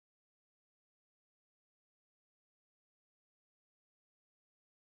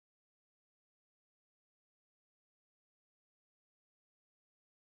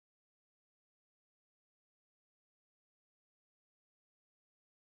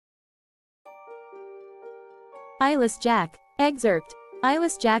Eyeless Jack. Excerpt.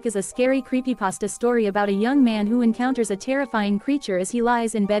 Eyeless Jack is a scary creepypasta story about a young man who encounters a terrifying creature as he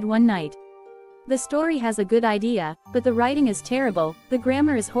lies in bed one night. The story has a good idea, but the writing is terrible, the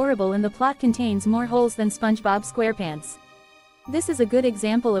grammar is horrible, and the plot contains more holes than SpongeBob SquarePants. This is a good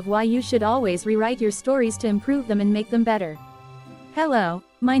example of why you should always rewrite your stories to improve them and make them better. Hello,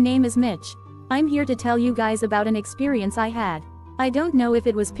 my name is Mitch. I'm here to tell you guys about an experience I had. I don't know if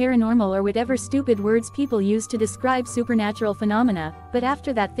it was paranormal or whatever stupid words people use to describe supernatural phenomena, but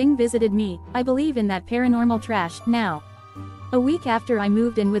after that thing visited me, I believe in that paranormal trash now. A week after I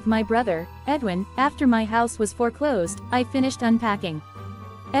moved in with my brother, Edwin, after my house was foreclosed, I finished unpacking.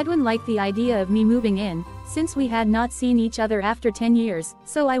 Edwin liked the idea of me moving in, since we had not seen each other after 10 years,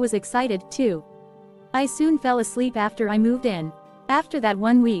 so I was excited, too. I soon fell asleep after I moved in. After that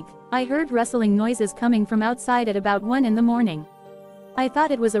 1 week, I heard rustling noises coming from outside at about 1 in the morning. I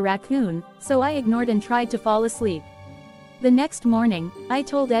thought it was a raccoon, so I ignored and tried to fall asleep. The next morning, I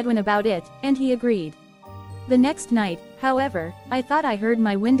told Edwin about it, and he agreed. The next night, however, I thought I heard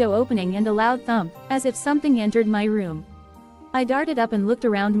my window opening and a loud thump, as if something entered my room. I darted up and looked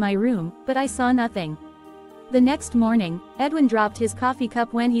around my room, but I saw nothing. The next morning, Edwin dropped his coffee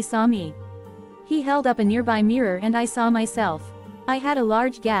cup when he saw me. He held up a nearby mirror and I saw myself. I had a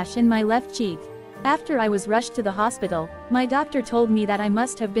large gash in my left cheek. After I was rushed to the hospital, my doctor told me that I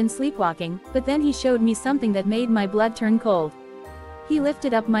must have been sleepwalking, but then he showed me something that made my blood turn cold. He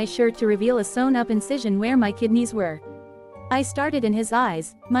lifted up my shirt to reveal a sewn-up incision where my kidneys were. I started in his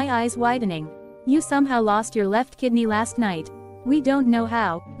eyes, my eyes widening. "You somehow lost your left kidney last night. We don't know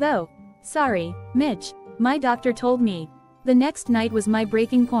how, though. Sorry, Mitch," my doctor told me. The next night was my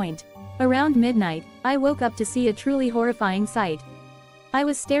breaking point. Around midnight, I woke up to see a truly horrifying sight. I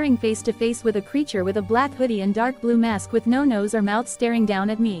was staring face to face with a creature with a black hoodie and dark blue mask with no nose or mouth staring down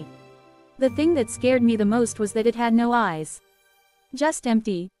at me. The thing that scared me the most was that it had no eyes. Just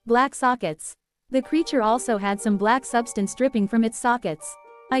empty, black sockets. The creature also had some black substance dripping from its sockets.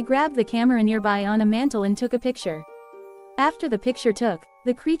 I grabbed the camera nearby on a mantle and took a picture. After the picture took,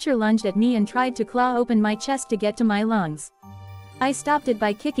 the creature lunged at me and tried to claw open my chest to get to my lungs. I stopped it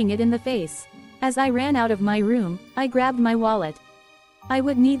by kicking it in the face. As I ran out of my room, I grabbed my wallet. I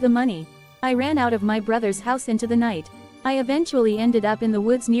would need the money. I ran out of my brother's house into the night. I eventually ended up in the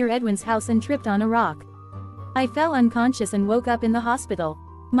woods near Edwin's house and tripped on a rock. I fell unconscious and woke up in the hospital.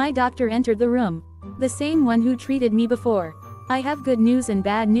 My doctor entered the room. The same one who treated me before. "I have good news and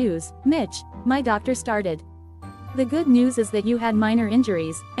bad news, Mitch," my doctor started. "The good news is that you had minor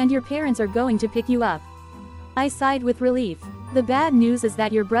injuries, and your parents are going to pick you up." I sighed with relief. "The bad news is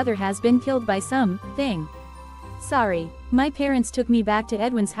that your brother has been killed by something." "Sorry, my parents took me back to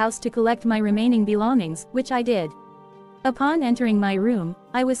Edwin's house to collect my remaining belongings, which I did." Upon entering my room,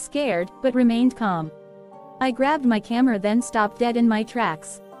 I was scared, but remained calm. I grabbed my camera then stopped dead in my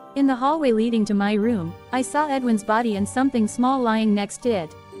tracks. In the hallway leading to my room, I saw Edwin's body and something small lying next to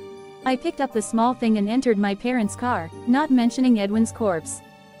it. I picked up the small thing and entered my parents' car, not mentioning Edwin's corpse.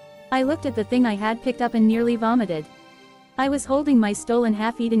 I looked at the thing I had picked up and nearly vomited. I was holding my stolen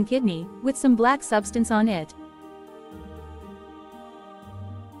half-eaten kidney, with some black substance on it.